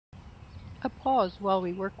A pause while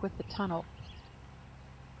we work with the tunnel.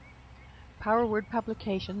 Power Word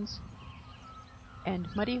Publications and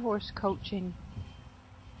Muddy Horse Coaching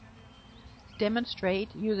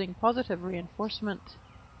demonstrate using positive reinforcement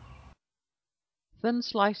thin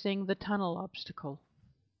slicing the tunnel obstacle,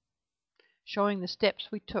 showing the steps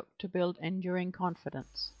we took to build enduring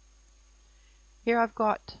confidence. Here I've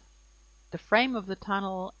got the frame of the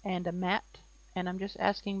tunnel and a mat, and I'm just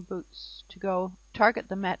asking Boots to go target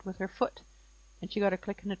the mat with her foot, and she got a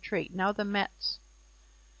click and a treat. Now the mat's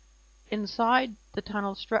inside the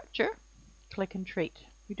tunnel structure, click and treat.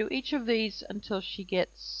 We do each of these until she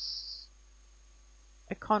gets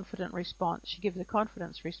a confident response. She gives a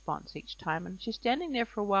confidence response each time, and she's standing there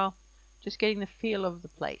for a while just getting the feel of the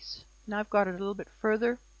place. Now I've got her a little bit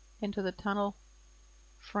further into the tunnel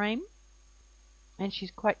frame, and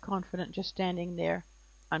she's quite confident just standing there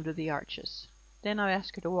under the arches. Then I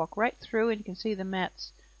ask her to walk right through, and you can see the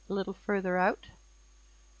mat's a little further out.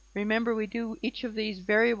 Remember, we do each of these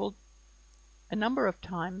variable a number of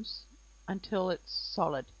times until it's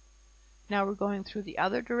solid. Now we're going through the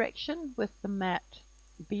other direction with the mat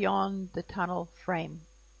beyond the tunnel frame.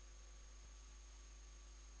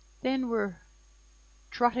 Then we're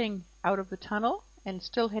trotting out of the tunnel and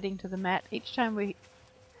still heading to the mat. Each time we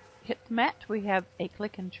hit the mat, we have a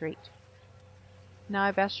click and treat. Now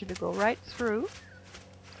I've asked her to go right through,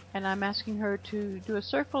 and I'm asking her to do a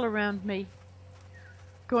circle around me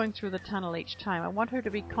going through the tunnel each time. I want her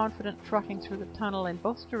to be confident trotting through the tunnel in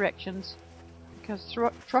both directions, because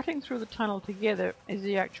trotting through the tunnel together is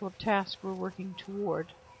the actual task we're working toward.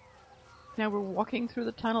 Now we're walking through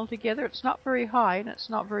the tunnel together. It's not very high and it's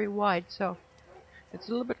not very wide, so it's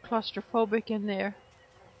a little bit claustrophobic in there.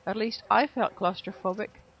 At least I felt claustrophobic,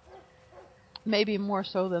 maybe more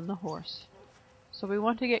so than the horse. So we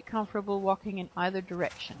want to get comfortable walking in either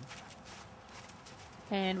direction.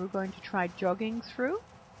 And we're going to try jogging through,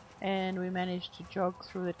 and we managed to jog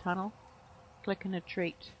through the tunnel, click and a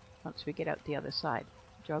treat once we get out the other side.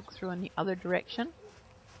 Jog through in the other direction,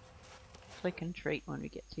 click and treat when we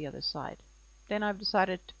get to the other side. Then I've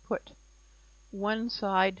decided to put one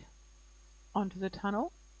side onto the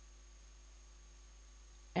tunnel,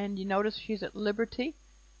 and you notice she's at liberty.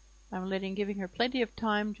 I'm giving her plenty of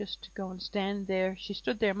time just to go and stand there. She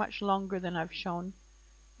stood there much longer than I've shown.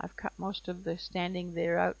 I've cut most of the standing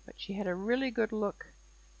there out, but she had a really good look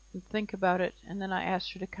and think about it, and then I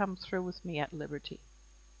asked her to come through with me at liberty.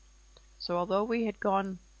 So although we had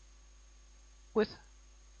gone with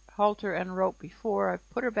halter and rope before, I've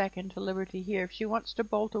put her back into liberty here. If she wants to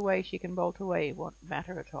bolt away, she can bolt away. It won't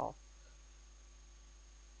matter at all.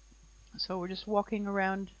 So we're just walking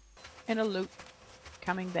around in a loop,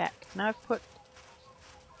 coming back. Now I've put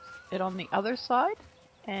it on the other side,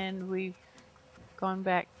 and we've gone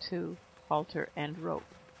back to halter and rope,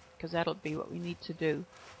 because that'll be what we need to do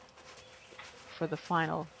for the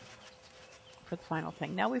final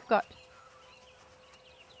thing. Now we've got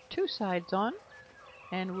two sides on,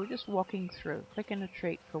 and we're just walking through. Click and a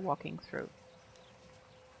treat for walking through.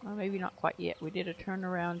 Well, maybe not quite yet. We did a turn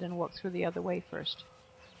around and walk through the other way first.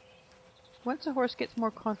 Once a horse gets more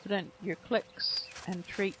confident, your clicks and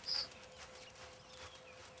treats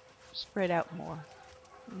spread out more.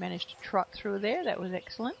 We managed to trot through there. That was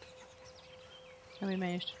excellent. And we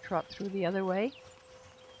managed to trot through the other way.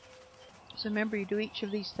 So remember, you do each of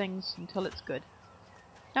these things until it's good.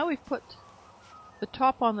 Now we've put the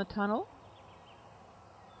top on the tunnel,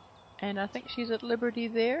 and I think she's at liberty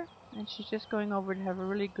there, and she's just going over to have a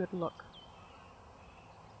really good look.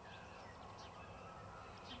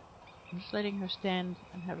 I'm just letting her stand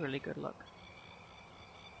and have a really good look.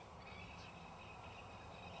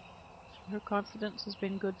 Her confidence has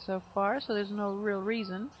been good so far, so there's no real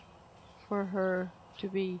reason for her to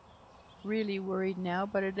be really worried now,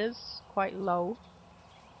 but it is quite low.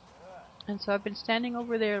 And so I've been standing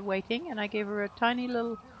over there waiting, and I gave her a tiny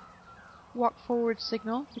little walk forward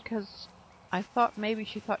signal because I thought maybe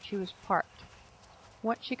she thought she was parked.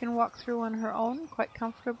 Once she can walk through on her own quite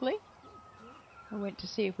comfortably, I went to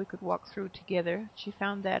see if we could walk through together. She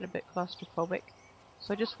found that a bit claustrophobic,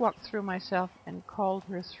 so I just walked through myself and called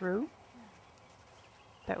her through.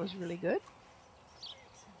 That was really good.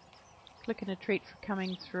 Click and a treat for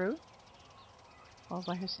coming through all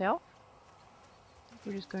by herself.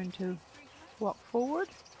 We're just going to walk forward,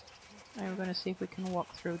 and we're going to see if we can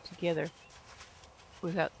walk through together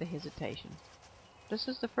without the hesitation. This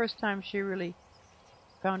is the first time she really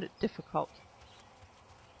found it difficult,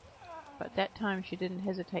 but that time she didn't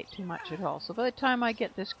hesitate too much at all. So by the time I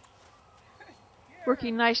get this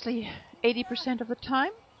working nicely 80% of the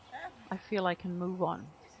time, I feel I can move on.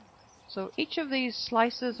 So each of these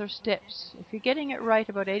slices or steps, if you're getting it right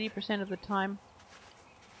about 80% of the time,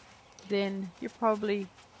 then you probably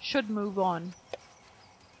should move on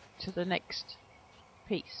to the next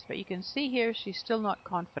piece. But you can see here she's still not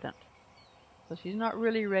confident. So she's not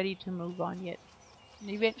really ready to move on yet. And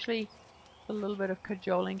eventually, with a little bit of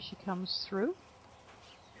cajoling, she comes through.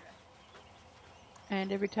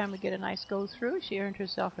 And every time we get a nice go through, she earned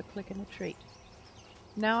herself a click and a treat.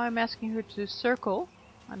 Now I'm asking her to circle.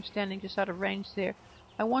 I'm standing just out of range there.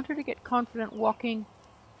 I want her to get confident walking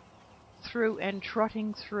through and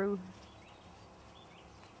trotting through.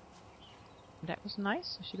 That was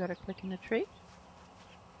nice. She got a click and a treat.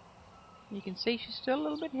 You can see she's still a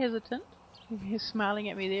little bit hesitant. She's smiling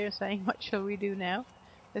at me there saying, "What shall we do now?"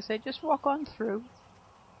 I say, "Just walk on through."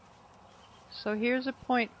 So here's a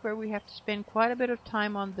point where we have to spend quite a bit of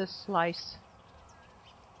time on this slice.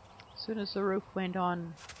 As soon as the roof went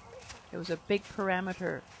on, it was a big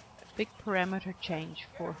parameter change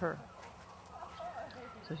for her.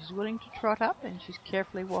 So she's willing to trot up, and she's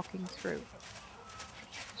carefully walking through.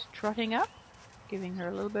 She's trotting up, giving her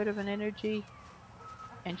a little bit of an energy,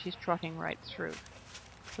 and she's trotting right through.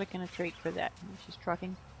 Click and a treat for that. And she's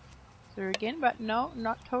trotting through again, but no,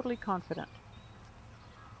 not totally confident.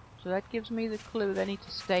 So that gives me the clue that I need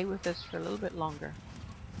to stay with this for a little bit longer.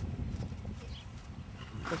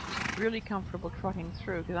 So she's really comfortable trotting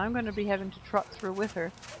through, because I'm going to be having to trot through with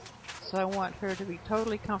her, so I want her to be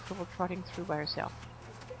totally comfortable trotting through by herself.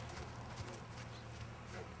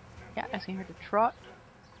 Yeah, asking her to trot,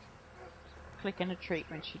 click and a treat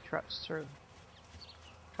when she trots through.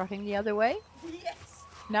 Trotting the other way. Yes.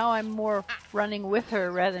 Now I'm more running with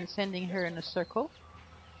her rather than sending her in a circle,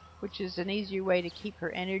 which is an easier way to keep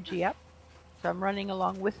her energy up. So I'm running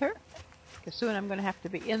along with her, because soon I'm going to have to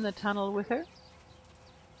be in the tunnel with her.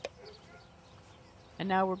 And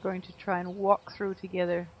now we're going to try and walk through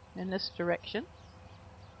together in this direction.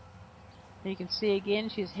 And you can see again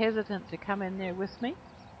she's hesitant to come in there with me.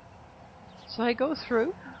 So I go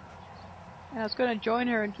through, and I was going to join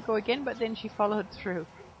her and to go again, but then she followed through.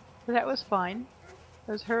 So that was fine.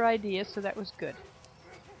 It was her idea, so that was good.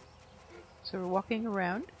 So we're walking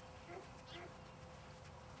around,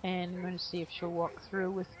 and I'm going to see if she'll walk through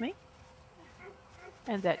with me.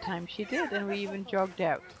 And that time she did, and we even jogged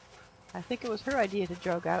out. I think it was her idea to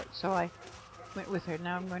jog out, so I went with her.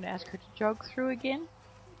 Now I'm going to ask her to jog through again.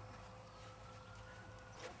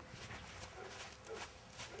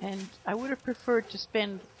 And I would have preferred to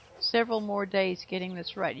spend several more days getting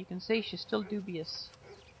this right. You can see she's still dubious.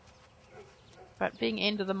 But being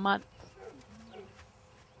end of the month,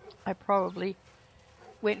 I probably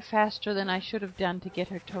went faster than I should have done to get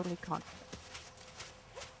her totally confident.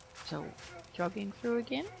 So, jogging through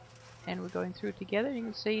again, and we're going through together. You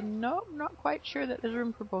can see, no, I'm not quite sure that there's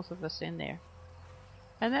room for both of us in there.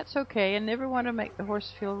 And that's okay. I never want to make the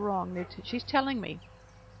horse feel wrong. She's telling me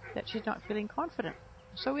that she's not feeling confident.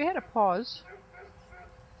 So we had a pause.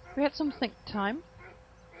 We had some think time.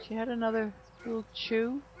 She had another little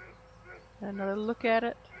chew, another look at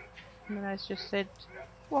it, and then I just said,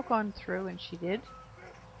 walk on through, and she did.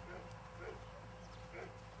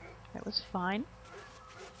 That was fine.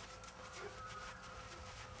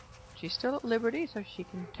 She's still at liberty, so she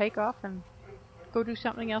can take off and go do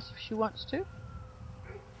something else if she wants to.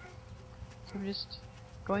 So I'm just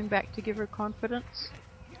going back to give her confidence,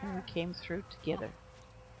 and we came through together.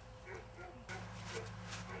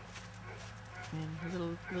 And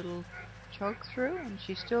a little jog through, and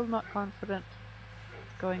she's still not confident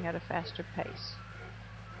going at a faster pace.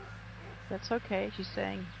 That's okay. She's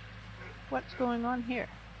saying, what's going on here?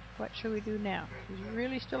 What shall we do now? She's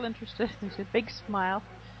really still interested. There's a big smile.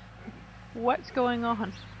 What's going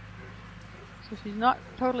on? So she's not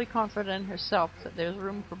totally confident in herself that there's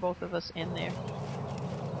room for both of us in there.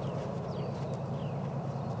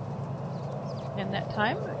 And that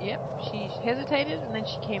time, yep, she hesitated and then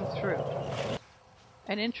she came through.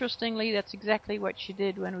 And interestingly, that's exactly what she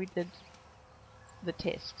did when we did the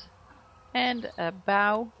test. And a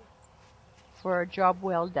bow for a job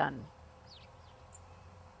well done.